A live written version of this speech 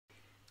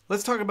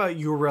let's talk about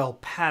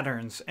URL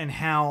patterns and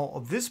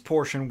how this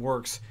portion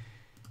works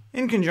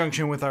in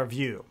conjunction with our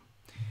view.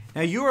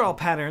 Now, URL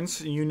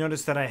patterns, you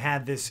notice that I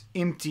had this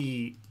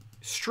empty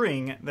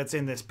string that's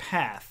in this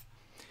path.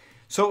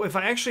 So if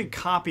I actually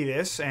copy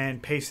this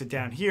and paste it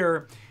down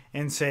here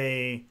and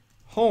say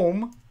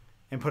home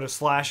and put a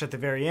slash at the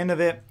very end of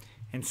it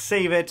and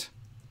save it,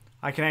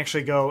 I can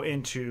actually go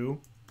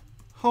into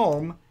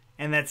home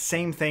and that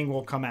same thing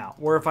will come out.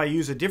 Where if I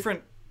use a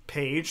different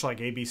page like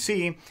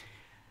ABC,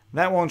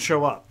 that won't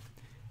show up.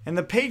 And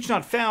the page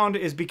not found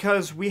is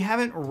because we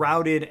haven't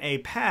routed a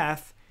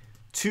path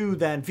to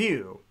that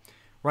view,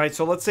 right?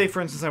 So let's say, for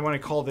instance, I want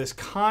to call this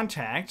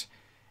contact,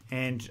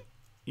 and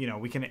you know,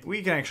 we can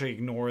actually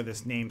ignore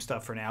this name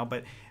stuff for now.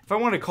 But if I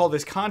want to call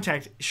this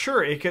contact,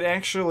 sure, it could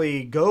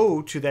actually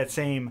go to that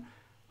same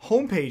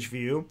homepage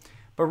view.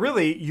 But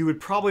really, you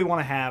would probably want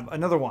to have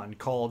another one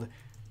called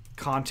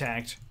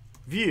contact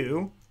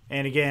view.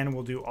 And again,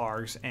 we'll do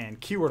args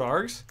and keyword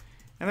args.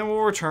 And then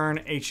we'll return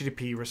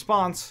HTTP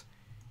response.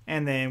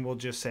 And then we'll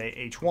just say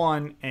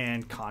h1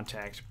 and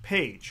contact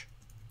page.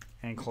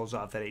 And close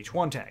off that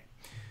h1 tag.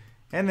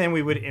 And then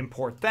we would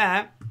import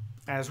that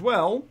as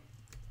well.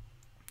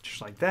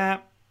 Just like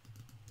that.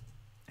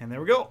 And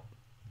there we go.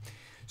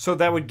 So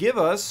that would give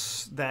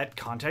us that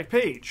contact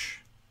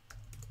page.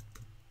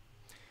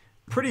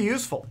 Pretty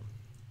useful.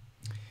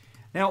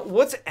 Now,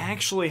 what's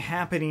actually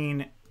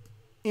happening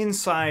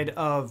inside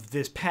of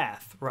this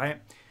path,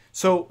 right?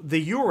 So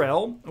the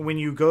URL, when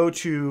you go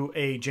to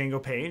a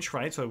Django page,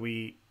 right? So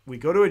we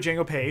go to a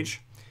Django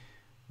page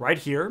right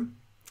here.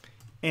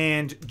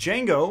 And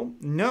Django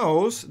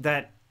knows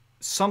that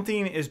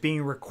something is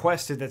being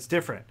requested that's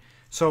different.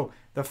 So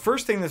the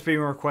first thing that's being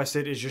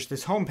requested is just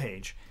this home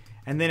page.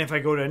 And then if I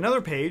go to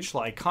another page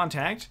like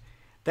contact,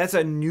 that's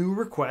a new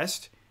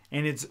request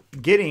and it's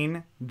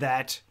getting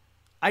that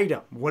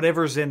item,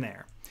 whatever's in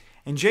there.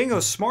 And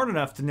Django's smart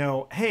enough to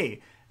know,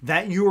 hey,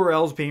 that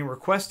URL is being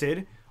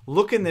requested.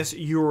 Look in this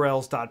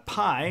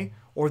urls.py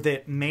or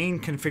the main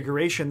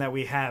configuration that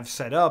we have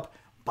set up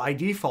by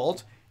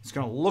default. It's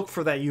going to look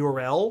for that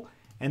URL.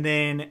 And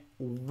then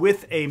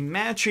with a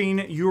matching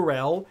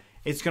URL,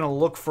 it's going to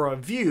look for a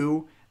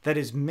view that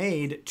is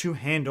made to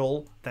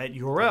handle that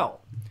URL,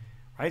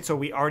 right? So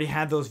we already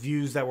had those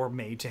views that were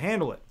made to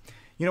handle it.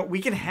 You know,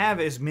 we can have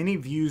as many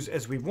views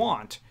as we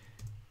want.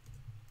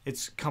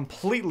 It's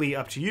completely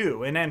up to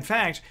you. And in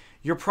fact,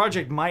 your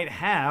project might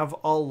have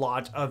a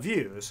lot of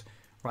views,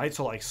 right?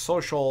 So like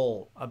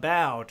social,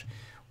 about,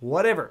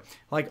 whatever.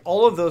 Like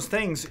all of those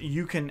things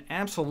you can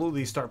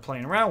absolutely start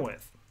playing around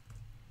with.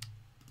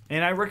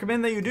 And I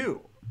recommend that you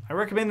do. I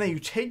recommend that you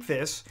take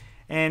this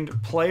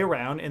and play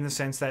around in the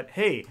sense that,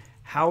 hey,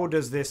 how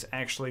does this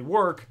actually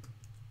work?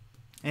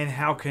 And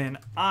how can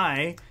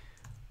I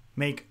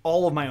make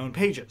all of my own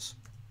pages?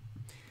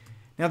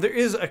 Now, there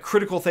is a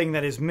critical thing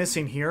that is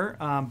missing here,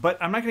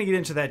 but I'm not going to get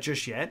into that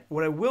just yet.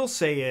 What I will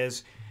say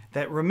is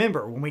that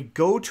remember, when we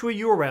go to a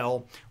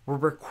URL, we're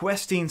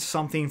requesting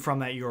something from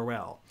that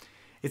URL.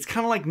 It's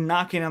kind of like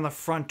knocking on the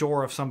front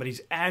door of somebody's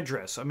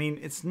address. I mean,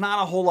 it's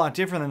not a whole lot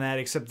different than that,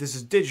 except this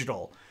is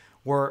digital.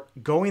 We're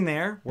going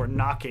there, we're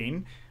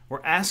knocking,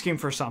 we're asking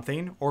for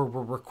something, or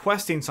we're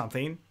requesting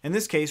something. In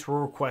this case,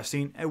 we're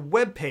requesting a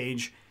web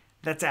page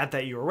that's at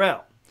that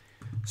URL.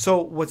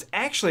 So what's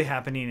actually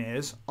happening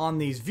is, on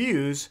these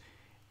views,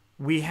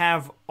 we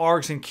have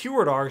args and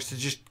keyword args to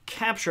just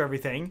capture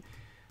everything.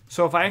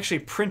 So if I actually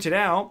print it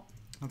out,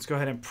 let's go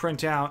ahead and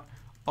print out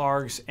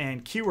args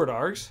and keyword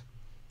args,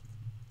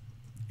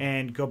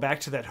 and go back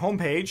to that home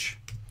page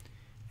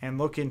and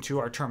look into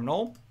our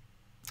terminal.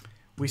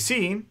 We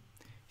see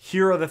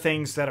here are the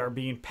things that are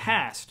being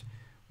passed.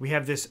 We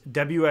have this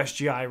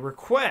WSGI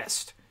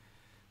request.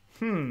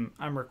 I'm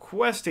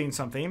requesting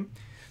something.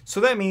 So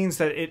that means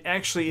that it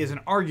actually is an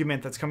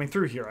argument that's coming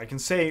through here. I can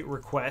say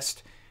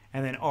request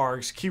and then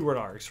args, keyword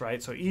args,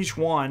 right? So each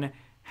one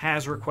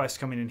has requests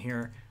coming in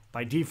here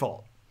by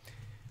default.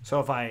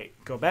 So if I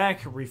go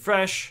back,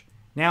 refresh,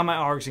 now my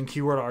args and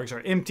keyword args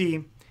are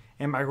empty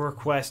and my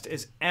request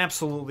is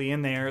absolutely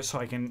in there, so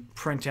I can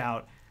print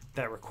out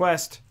that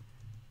request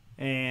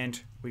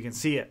and we can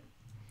see it.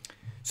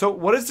 So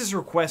what does this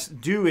request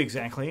do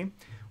exactly?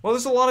 Well,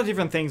 there's a lot of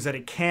different things that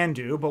it can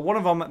do, but one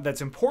of them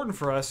that's important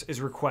for us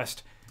is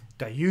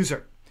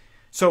request.user.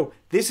 So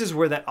this is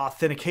where that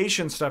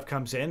authentication stuff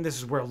comes in. This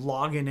is where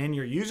logging in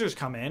your users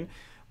come in,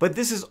 but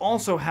this is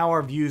also how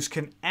our views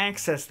can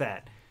access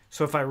that.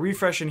 So if I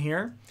refresh in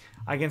here,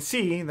 I can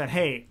see that,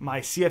 hey,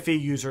 my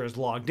CFE user is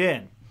logged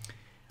in.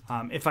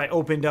 If I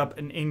opened up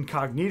an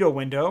incognito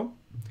window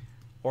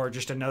or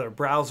just another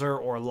browser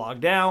or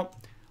logged out,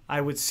 I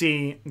would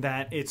see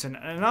that it's an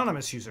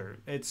anonymous user.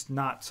 It's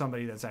not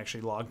somebody that's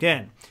actually logged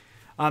in.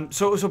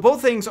 So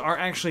both things are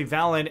actually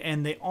valid,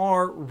 and they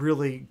are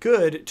really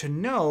good to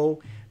know,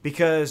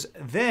 because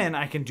then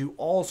I can do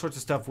all sorts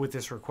of stuff with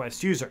this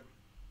request user.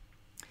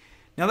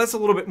 Now that's a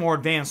little bit more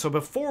advanced. So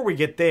before we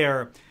get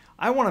there,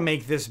 I want to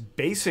make this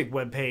basic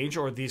web page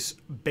or this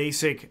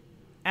basic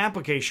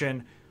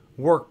application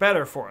work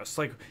better for us.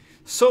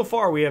 so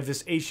far we have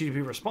this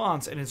HTTP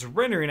response and it's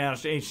rendering out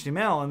to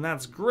HTML, and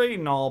that's great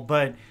and all,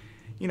 but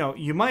you know,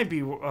 you might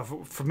be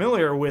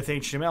familiar with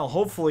HTML.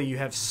 Hopefully you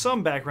have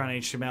some background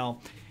in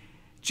HTML.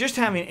 Just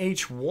having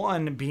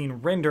H1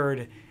 being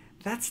rendered,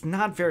 that's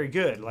not very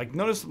good. Like,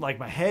 notice, like,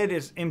 my head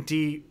is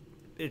empty.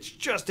 It's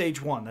just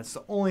H1. That's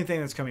the only thing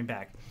that's coming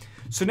back.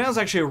 So now's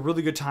actually a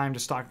really good time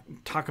to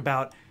talk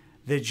about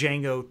the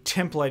Django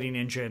templating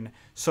engine,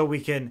 so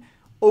we can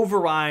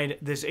override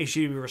this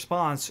HTTP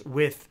response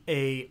with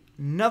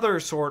another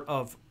sort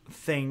of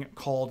thing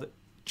called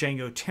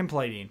Django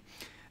templating.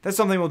 That's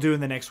something we'll do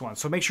in the next one.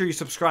 So make sure you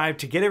subscribe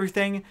to get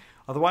everything.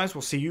 Otherwise,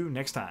 we'll see you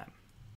next time.